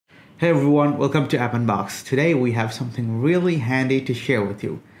Hey everyone, welcome to Appunbox. Today we have something really handy to share with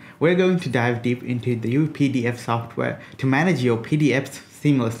you. We're going to dive deep into the UPDF software to manage your PDFs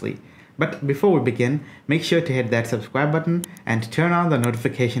seamlessly. But before we begin, make sure to hit that subscribe button and turn on the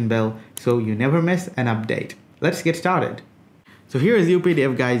notification bell so you never miss an update. Let's get started. So here is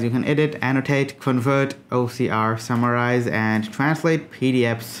UPDF, guys. You can edit, annotate, convert, OCR, summarize, and translate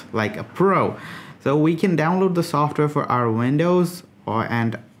PDFs like a pro. So we can download the software for our Windows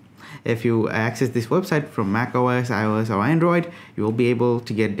and if you access this website from macOS, iOS, or Android, you will be able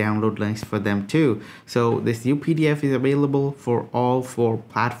to get download links for them too. So this UPDF is available for all 4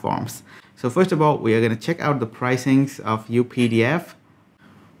 platforms. So first of all, we are going to check out the pricings of UPDF.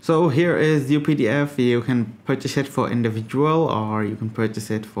 So here is UPDF. You can purchase it for individual or you can purchase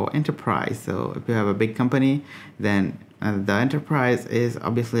it for enterprise. So if you have a big company, then the enterprise is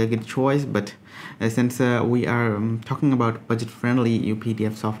obviously a good choice, but since we are talking about budget-friendly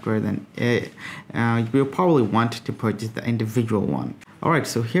UPDF software, then you'll probably want to purchase the individual one. Alright,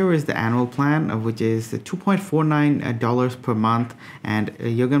 so here is the annual plan, which is $2.49 per month, and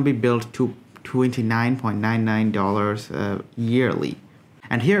you're going to be billed to $29.99 yearly.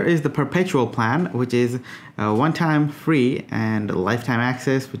 And here is the perpetual plan, which is one-time free and lifetime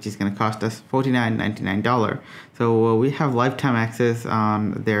access, which is going to cost us $49.99. So we have lifetime access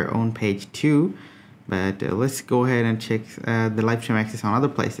on their own page too, but let's go ahead and check the lifetime access on other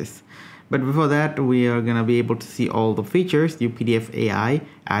places. But before that, we are going to be able to see all the features. UPDF AI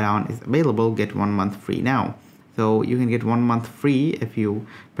add-on is available. Get 1 month free now. So you can get 1 month free if you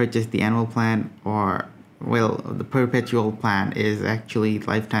purchase the annual plan, or well, the perpetual plan is actually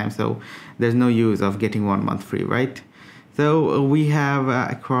lifetime, so there's no use of getting 1 month free, right? So we have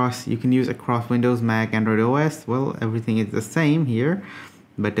you can use across Windows, Mac, Android OS. Well, everything is the same here,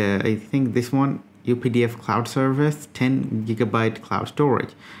 but I think this one, UPDF cloud service, 10 GB cloud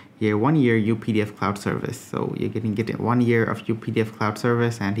storage. Here, 1 year UPDF cloud service. So you're getting 1 year of UPDF cloud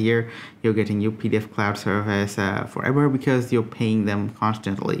service, and here you're getting UPDF cloud service forever because you're paying them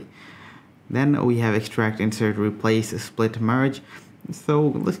constantly. Then we have extract, insert, replace, split, merge.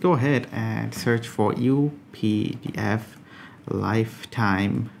 So let's go ahead and search for UPDF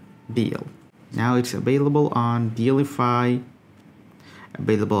lifetime deal. Now it's available on Dealify,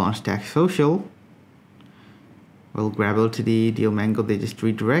 available on Stack Social. Well, Grability, DealMango, they just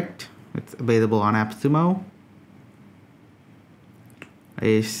redirect. It's available on AppSumo.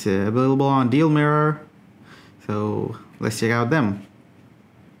 It's available on DealMirror. So let's check out them.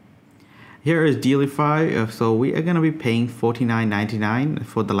 Here is Dealify, so we are going to be paying $49.99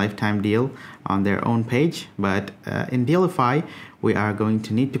 for the lifetime deal on their own page, but in Dealify we are going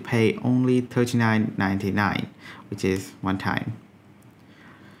to need to pay only $39.99, which is one time.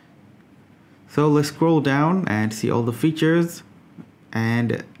 So let's scroll down and see all the features,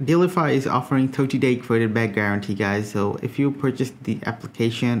 and Dealify is offering 30-day credit back guarantee, guys. So if you purchase the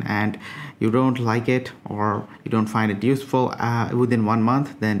application and you don't like it or you don't find it useful within 1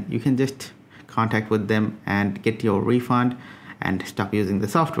 month, then you can just contact with them and get your refund and stop using the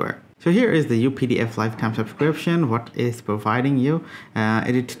software. So here is the UPDF lifetime subscription. What is providing you?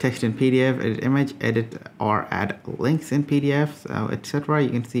 Edit text in PDF, edit image, edit or add links in PDFs, etc. You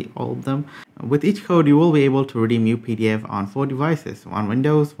can see all of them. With each code, you will be able to redeem UPDF on 4 devices: 1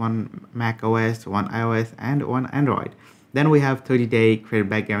 Windows, 1 macOS, 1 iOS, and 1 Android. Then we have 30-day credit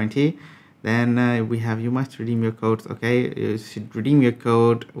back guarantee. Then we have you must redeem your codes. Okay, you should redeem your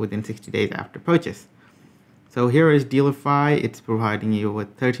code within 60 days after purchase. So here is Dealify. It's providing you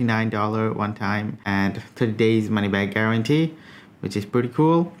with $39 one time and 30 days money back guarantee, which is pretty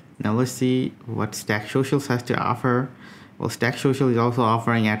cool. Now let's see what Stack Social has to offer. Well, Stack Social is also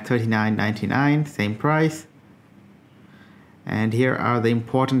offering at $39.99, same price. And here are the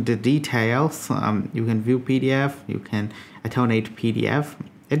important details. You can view PDF, you can annotate PDF,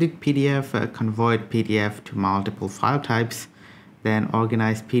 edit PDF, convert PDF to multiple file types, then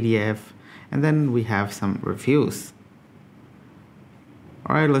organize PDF, and then we have some reviews.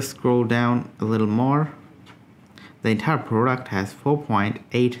 Alright, let's scroll down a little more. The entire product has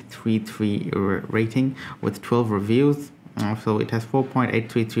 4.833 rating with 12 reviews. So it has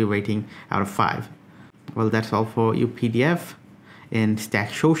 4.833 rating out of 5. Well, that's all for UPDF in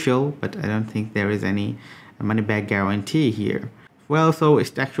Stack Social, but I don't think there is any money back guarantee here. Well, so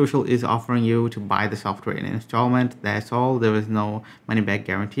Stack Social is offering you to buy the software in installment. That's all. There is no money back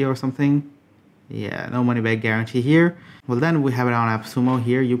guarantee or something. Yeah, no money back guarantee here. Well, then we have it on AppSumo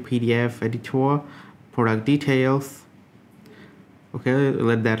here, UPDF editor, product details. Okay,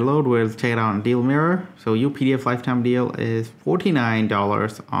 let that load. We'll check it out on DealMirror. So UPDF lifetime deal is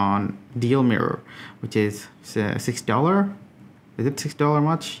 $49 on DealMirror, which is $6. Is it $6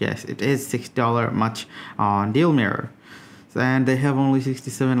 much? Yes, it is $6 much on Deal Mirror. And they have only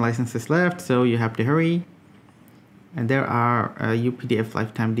 67 licenses left, so you have to hurry. And there are UPDF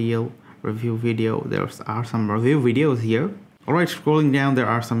lifetime deal review video. There are some review videos here. Alright, scrolling down, there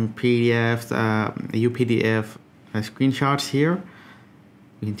are some PDFs, UPDF screenshots here.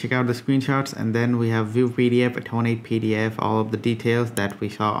 You can check out the screenshots, and then we have view PDF, annotate PDF, all of the details that we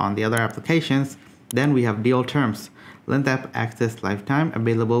saw on the other applications. Then we have deal terms, length app access lifetime,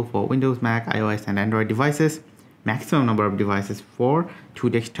 available for Windows, Mac, iOS, and Android devices. Maximum number of devices 4, 2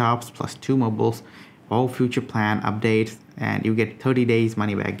 desktops plus 2 mobiles, all future plan updates, and you get 30 days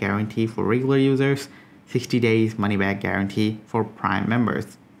money back guarantee for regular users, 60 days money back guarantee for Prime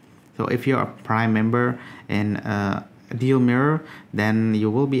members. So if you're a Prime member in Deal Mirror, then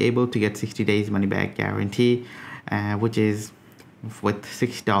you will be able to get 60 days money back guarantee, which is with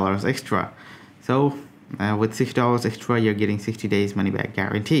 $6 extra. So with $6 extra, you're getting 60 days money back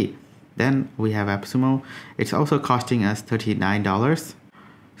guarantee. Then we have AppSumo. It's also costing us $39.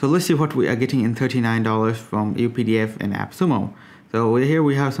 So let's see what we are getting in $39 from UPDF and AppSumo. So here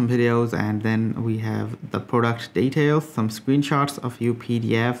we have some videos, and then we have the product details, some screenshots of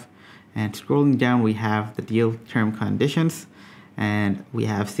UPDF, and scrolling down we have the deal term conditions, and we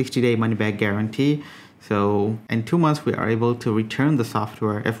have 60-day money back guarantee. So in 2 months we are able to return the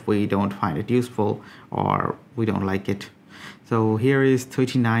software if we don't find it useful or we don't like it. So here is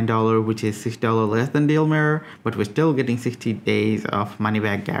 $39, which is $6 less than Deal Mirror, but we're still getting 60 days of money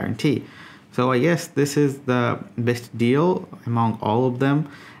back guarantee. So I guess this is the best deal among all of them.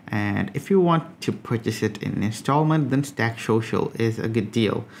 And if you want to purchase it in installment, then Stack Social is a good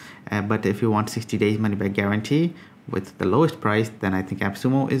deal. But if you want 60 days money back guarantee with the lowest price, then I think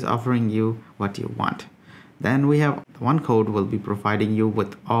AppSumo is offering you what you want. Then we have OneCode will be providing you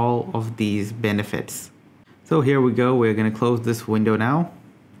with all of these benefits. So here we go. We're going to close this window now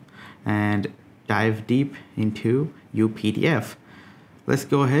and dive deep into UPDF. Let's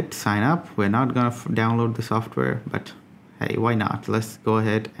go ahead, sign up. We're not going to download the software, but hey, why not? Let's go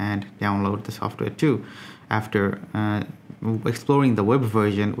ahead and download the software too. After exploring the web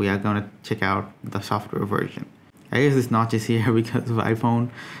version, we are going to check out the software version. I guess it's not just here because of iPhone,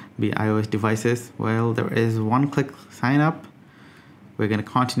 the iOS devices. Well, there is one-click sign up. We're going to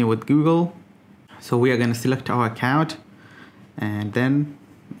continue with Google. So we are going to select our account and then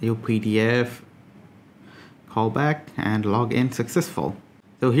UPDF, callback, and log in successful.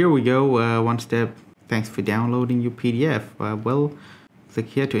 So here we go, one step. Thanks for downloading UPDF. Well, click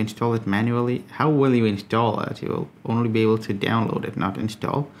here to install it manually. How will you install it? You will only be able to download it, not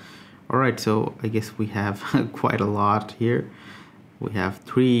install. Alright, so I guess we have quite a lot here. We have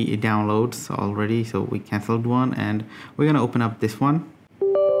 3 downloads already, so we canceled one, and we're going to open up this one.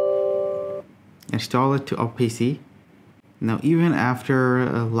 Install it to our PC. Now, even after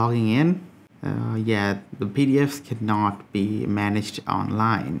logging in, the PDFs cannot be managed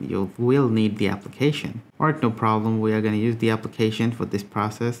online. You will need the application. Alright, no problem. We are going to use the application for this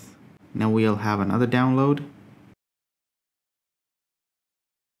process. Now we'll have another download.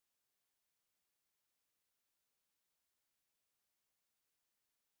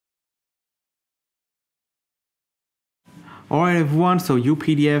 Alright everyone, so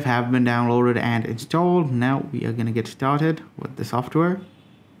UPDF have been downloaded and installed. Now we are going to get started with the software.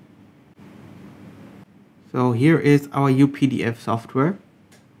 So here is our UPDF software.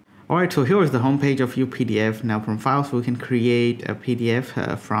 Alright, so here is the homepage of UPDF. Now from files we can create a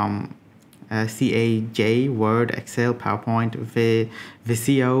PDF from CAJ, Word, Excel, PowerPoint,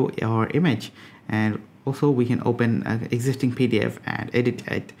 VCO, or image. And also we can open an existing PDF and edit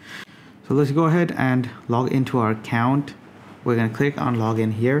it. So let's go ahead and log into our account. We're going to click on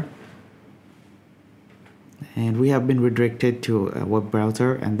login here, and we have been redirected to a web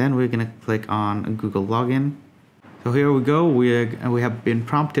browser, and then we're going to click on Google login. So here we go. We have been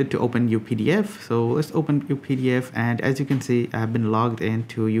prompted to open UPDF. So let's open UPDF, and as you can see, I have been logged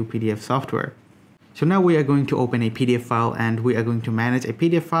into UPDF software. So now we are going to open a PDF file, and we are going to manage a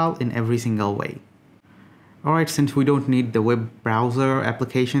PDF file in every single way. Alright, since we don't need the web browser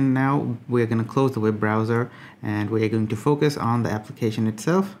application now, we're going to close the web browser and we are going to focus on the application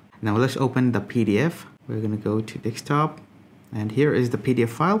itself. Now let's open the PDF. We're going to go to desktop, and here is the PDF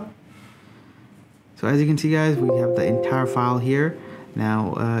file. So as you can see guys, we have the entire file here.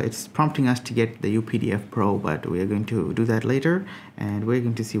 Now it's prompting us to get the UPDF Pro, but we are going to do that later, and we're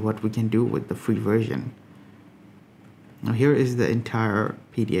going to see what we can do with the free version. Now here is the entire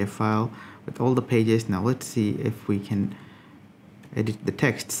PDF file with all the pages. Now let's see if we can edit the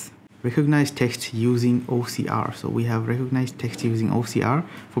texts. recognize text using OCR. So we have recognized text using OCR.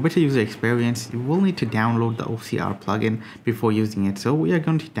 For better user experience, you will need to download the OCR plugin before using it. So we are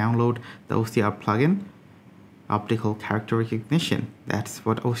going to download the OCR plugin, optical character recognition. That's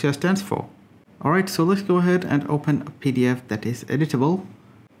what OCR stands for. Alright, so let's go ahead and open a PDF that is editable.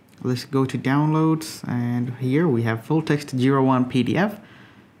 Let's go to downloads, and here we have full text 01 PDF,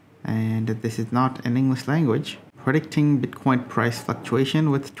 and this is not an English language. Predicting Bitcoin price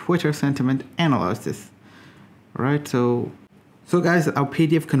fluctuation with Twitter sentiment analysis. Alright, so guys, our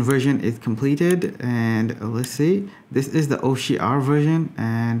PDF conversion is completed, and let's see. This is the OCR version,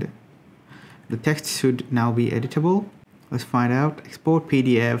 and the text should now be editable. Let's find out. Export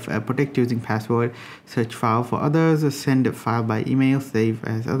PDF, protect using password, search file for others, send a file by email, save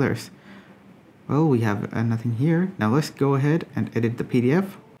as others. Well, we have nothing here. Now let's go ahead and edit the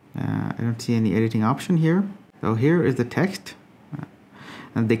PDF. I don't see any editing option here. So here is the text.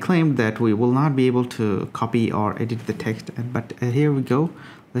 And they claimed that we will not be able to copy or edit the text, but here we go.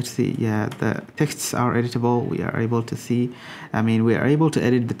 Let's see. Yeah, the texts are editable. We are able to see, we are able to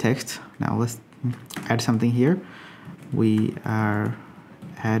edit the text. Now let's add something here. We are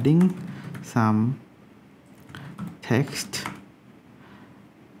adding some text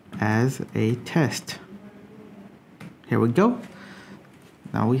as a test. Here we go.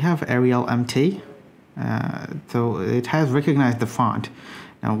 Now we have Arial MT, so it has recognized the font.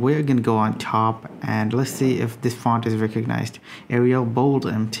 Now we're gonna go on top and let's see if this font is recognized. Arial Bold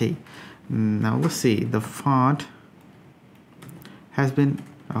MT. Now let's see, the font has been,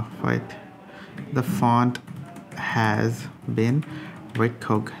 the font has been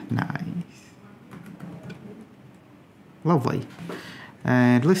recognized. Lovely.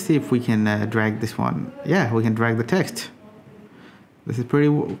 And let's see if we can drag this one. Yeah, we can drag the text. This is pretty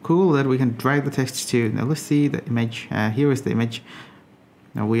cool that we can drag the text too. Now let's see the image. Here is the image.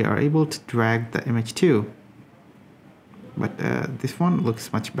 Now we are able to drag the image too. But this one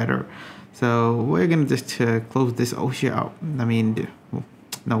looks much better. So we're gonna just close this OCR.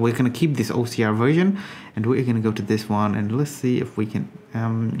 No, we're gonna keep this OCR version, and we're gonna go to this one, and let's see if we can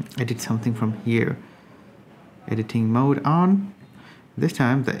edit something from here. Editing mode on. This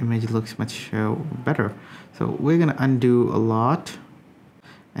time the image looks much better. So we're gonna undo a lot,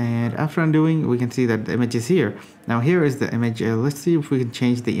 and after undoing, we can see that the image is here. Now here is the image. Let's see if we can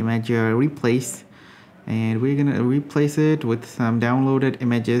change the image, replace, and we're gonna replace it with some downloaded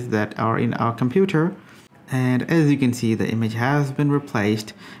images that are in our computer. And as you can see, the image has been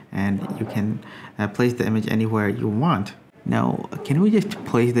replaced, and you can place the image anywhere you want. Now, can we just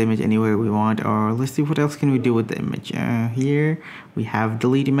place the image anywhere we want, or let's see what else can we do with the image. Here we have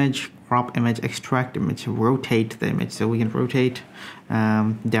delete image, crop image, extract image, rotate the image. So we can rotate,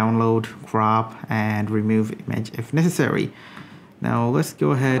 download, crop, and remove image if necessary. Now let's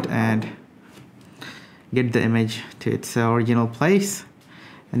go ahead and get the image to its original place.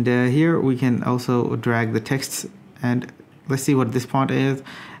 And here we can also drag the texts, and let's see what this font is.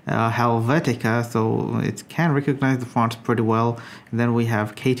 Helvetica, so it can recognize the fonts pretty well. And then we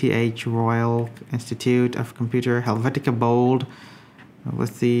have KTH, Royal Institute of Computer, Helvetica Bold.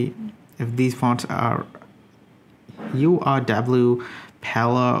 Let's see if these fonts are URW,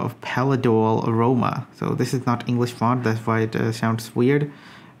 Paladol, Aroma. So this is not English font, that's why it sounds weird.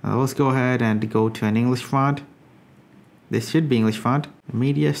 Let's go ahead and go to an English font. This should be English font.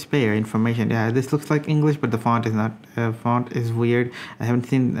 Media spare information. Yeah, this looks like English, but the font is not. Font is weird. I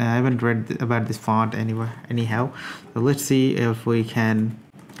haven't read about this font anywhere. Anyhow, so let's see if we can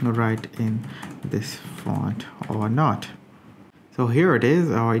write in this font or not. So here it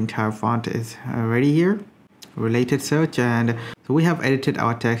is. Our entire font is ready here. Related search, and so we have edited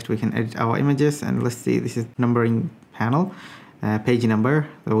our text. We can edit our images, and let's see. This is numbering panel, page number.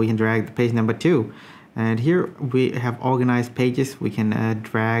 So we can drag the page number 2. And here we have organized pages. We can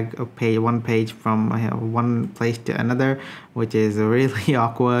drag one page from one place to another, which is really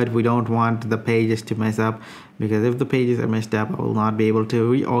awkward. We don't want the pages to mess up, because if the pages are messed up, I will not be able to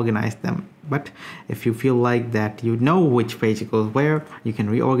reorganize them. But if you feel like that you know which page goes where, you can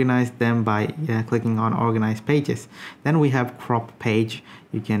reorganize them by clicking on organize pages. Then we have crop page.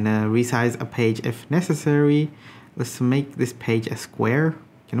 You can resize a page if necessary. Let's make this page a square.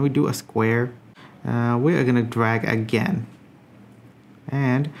 Can we do a square? We are gonna drag again,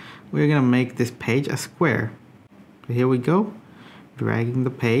 and we're gonna make this page a square. Here we go, dragging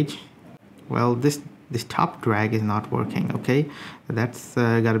the page. Well, this top drag is not working. Okay, that's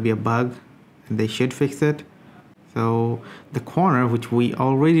gotta be a bug, and they should fix it. So the corner which we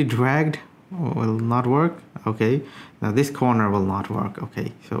already dragged will not work. Okay, now this corner will not work.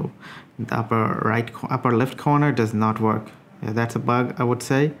 Okay, so the upper left corner does not work. Yeah, that's a bug, I would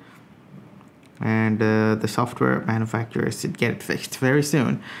say. and the software manufacturers should get it fixed very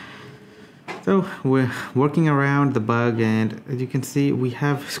soon. So we're working around the bug, and as you can see, we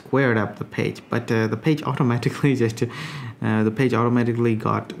have squared up the page, but the page automatically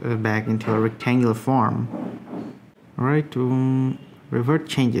got back into a rectangular form. All right, revert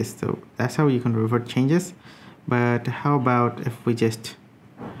changes. So that's how you can revert changes. But how about if we just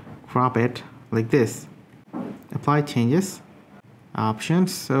crop it like this? Apply changes,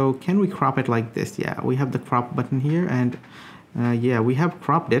 options. So can we crop it like this? Yeah, we have the crop button here, and yeah, we have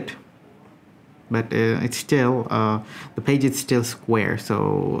cropped it. But it's still, the page is still square,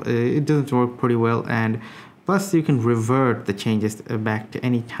 so it doesn't work pretty well. And plus you can revert the changes back to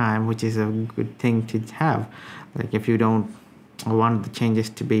any time, which is a good thing to have. Like if you don't want the changes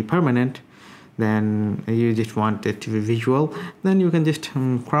to be permanent, then you just want it to be visual, then you can just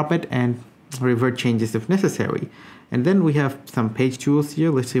crop it and revert changes if necessary. And then we have some page tools here.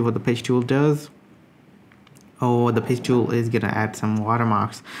 Let's see what the page tool does. Oh, the page tool is gonna add some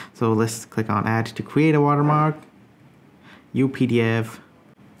watermarks. So let's click on add to create a watermark. UPDF,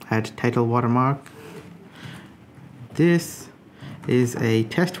 add title watermark. This is a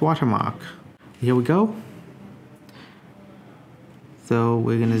test watermark. Here we go. So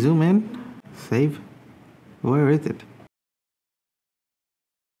we're gonna zoom in, save. Where is it?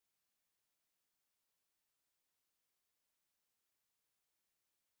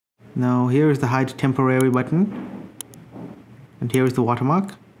 Now here is the hide temporary button, and here is the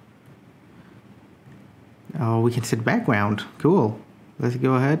watermark. Oh, we can set background. Cool. Let's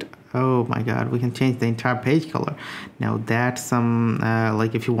go ahead. Oh my god, we can change the entire page color. Now that's some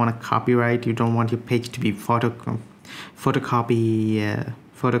like if you want to copyright, you don't want your page to be photocopy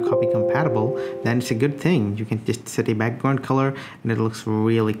compatible, then it's a good thing. You can just set a background color and it looks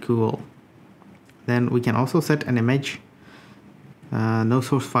really cool. Then we can also set an image. No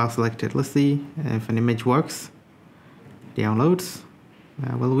source file selected. Let's see if an image works. Downloads.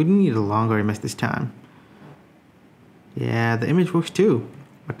 Well, we need a longer image this time. Yeah, the image works too.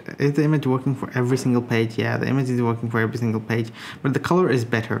 But is the image working for every single page? Yeah, the image is working for every single page, but the color is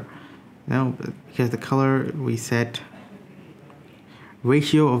better. No, because the color we set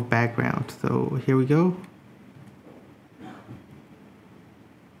ratio of background. So here we go.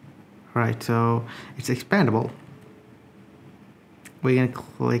 Right, so it's expandable. We're gonna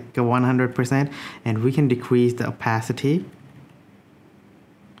click 100% and we can decrease the opacity.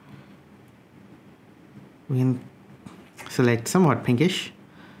 We can select somewhat pinkish.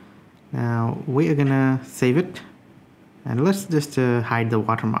 Now we are gonna save it and let's just hide the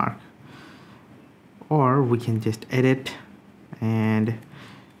watermark, or we can just edit and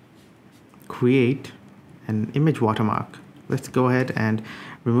create an image watermark. Let's go ahead and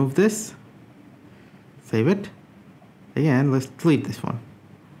remove this, save it. Again, let's delete this one.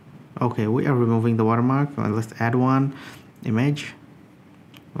 Okay, we are removing the watermark. Let's add one image.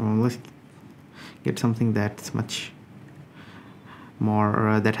 Let's get something that's much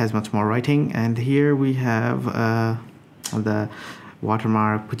more that has much more writing. And here we have the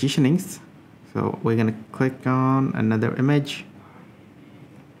watermark positionings. So we're gonna click on another image.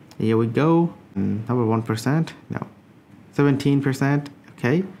 Here we go. Number 1%. No, 17%.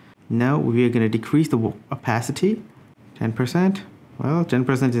 Okay. Now we are gonna decrease the opacity. 10%. Well,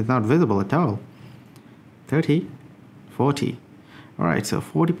 10% is not visible at all. 30, 40. All right, so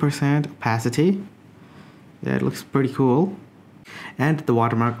 40% opacity. Yeah, it looks pretty cool. And the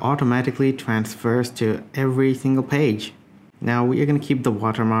watermark automatically transfers to every single page. Now we are going to keep the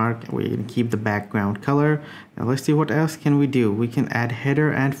watermark. We're going to keep the background color. Now let's see what else can we do. We can add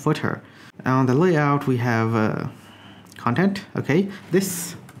header and footer. On the layout, we have content. Okay,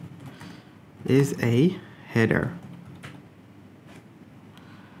 this is a header.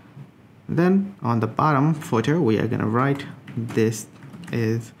 Then on the bottom footer, we are going to write this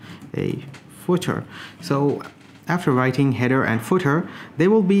is a footer. So after writing header and footer, they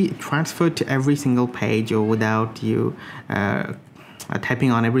will be transferred to every single page or without you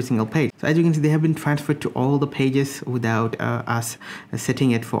typing on every single page. So as you can see, they have been transferred to all the pages without us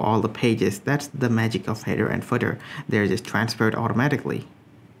setting it for all the pages. That's the magic of header and footer. They're just transferred automatically.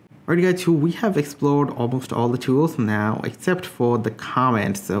 Alright guys, so we have explored almost all the tools now except for the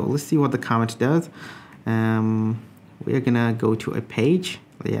comments. So let's see what the comment does. We are gonna go to a page.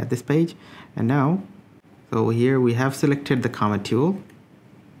 Yeah, this page. And now, so here we have selected the comment tool.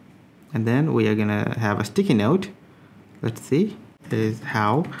 And then we are gonna have a sticky note. Let's see, is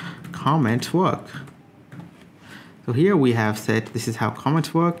how comments work. So here we have said this is how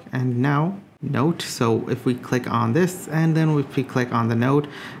comments work, and now note. So if we click on this and then if we click on the note,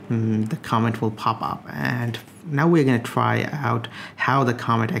 the comment will pop up. And now we're going to try out how the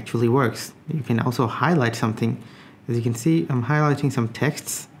comment actually works. You can also highlight something. As you can see, I'm highlighting some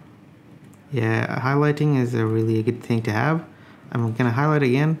texts. Yeah, highlighting is a really good thing to have. I'm going to highlight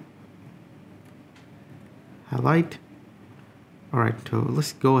again. Highlight. Alright, so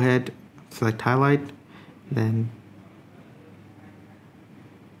let's go ahead, select highlight, then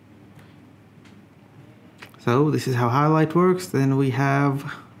so this is how highlight works. Then we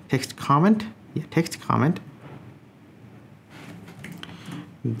have text comment. Yeah, text comment.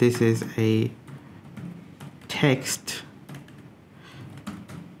 This is a text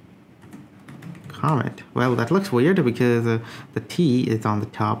comment. Well, that looks weird because the T is on the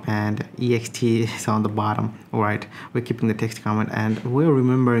top and EXT is on the bottom. Alright, we're keeping the text comment and we're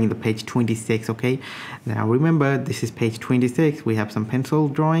remembering the page 26, okay? Now remember, this is page 26. We have some pencil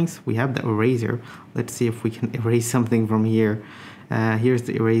drawings. We have the eraser. Let's see if we can erase something from here. Here's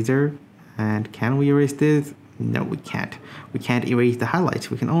the eraser. And can we erase this? No, we can't. We can't erase the highlights.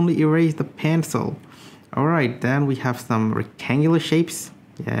 We can only erase the pencil. Alright, then we have some rectangular shapes.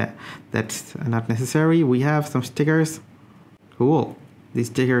 Yeah, that's not necessary. We have some stickers. Cool. These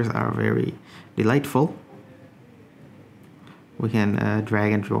stickers are very delightful. We can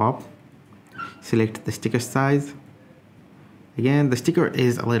drag and drop. Select the sticker size. Again, the sticker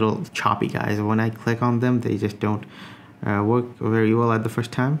is a little choppy, guys. When I click on them, they just don't work very well at the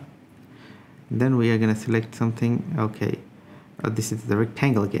first time. Then we are going to select something. Okay, this is the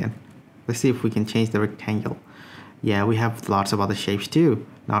rectangle again. Let's see if we can change the rectangle. Yeah, we have lots of other shapes too,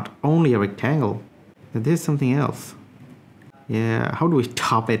 not only a rectangle. There's something else. Yeah, how do we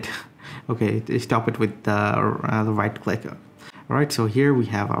stop it? Okay, stop it with the right click. Alright, so here we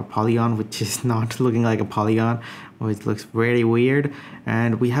have our polygon, which is not looking like a polygon, which looks very weird.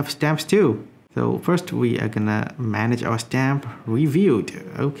 And we have stamps too. So first we are gonna manage our stamp. Reviewed.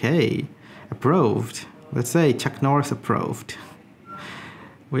 Okay, approved. Let's say Chuck Norris approved.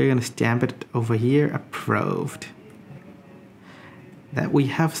 We're gonna stamp it over here, approved. That we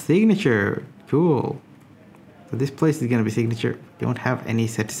have signature. Cool. So this place is going to be signature. Don't have any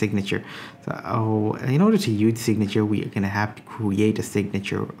set signature. So in order to use signature, we are going to have to create a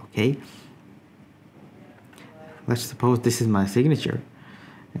signature. Okay. Let's suppose this is my signature.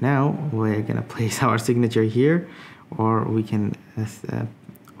 Now we're going to place our signature here, or we can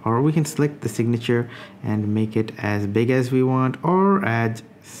select the signature and make it as big as we want or as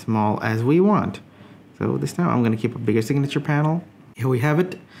small as we want. So this time I'm going to keep a bigger signature panel. Here we have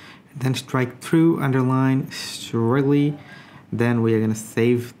it. Then strike through, underline, surely. Then we are going to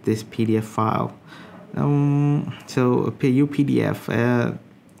save this PDF file. So UPDF.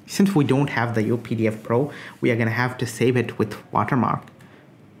 Since we don't have the UPDF Pro, we are going to have to save it with watermark.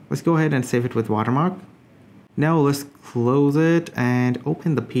 Let's go ahead and save it with watermark. Now let's close it and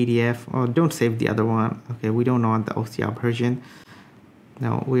open the PDF. Oh, don't save the other one. Okay, we don't want the OCR version.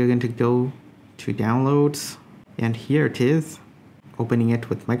 Now we are going to go to downloads, and here it is. Opening it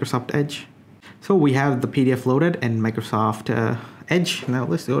with Microsoft Edge. So we have the PDF loaded in Microsoft Edge. Now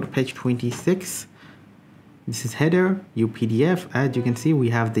let's go to page 26. This is header, UPDF. As you can see, we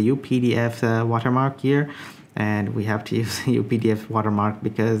have the UPDF watermark here, and we have to use UPDF watermark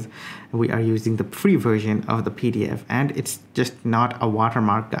because we are using the free version of the PDF, and it's just not a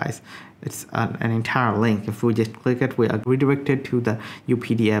watermark, guys. It's an entire link. If we just click it, we are redirected to the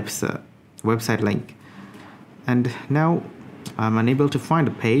UPDF's website link. And now I'm unable to find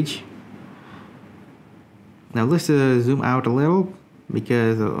a page. Now let's zoom out a little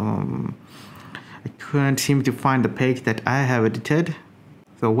because I couldn't seem to find the page that I have edited.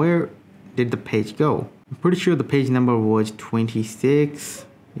 So where did the page go? I'm pretty sure the page number was 26.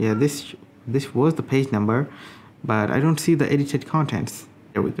 Yeah, this was the page number, but I don't see the edited contents.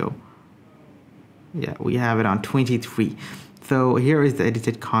 There we go. Yeah, we have it on 23. So here is the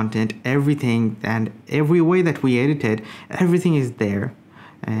edited content, everything and every way that we edited, everything is there.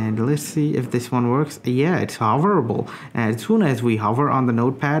 And let's see if this one works. Yeah, it's hoverable. And as soon as we hover on the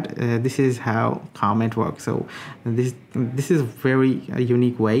notepad, this is how comment works. So this is a very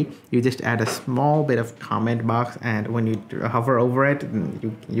unique way. You just add a small bit of comment box, and when you hover over it,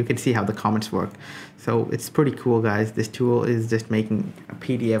 you can see how the comments work. So it's pretty cool, guys. This tool is just making a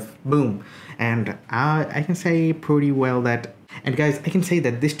PDF boom. And I can say pretty well that, and guys, I can say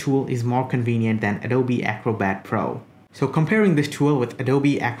that this tool is more convenient than Adobe Acrobat Pro. So comparing this tool with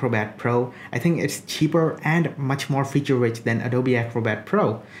Adobe Acrobat Pro, I think it's cheaper and much more feature rich than Adobe Acrobat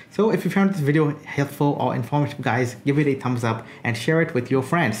Pro. So if you found this video helpful or informative, guys, give it a thumbs up and share it with your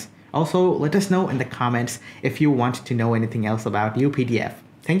friends. Also, let us know in the comments if you want to know anything else about UPDF.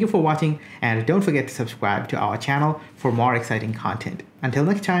 Thank you for watching, and don't forget to subscribe to our channel for more exciting content. Until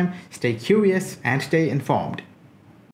next time, stay curious and stay informed.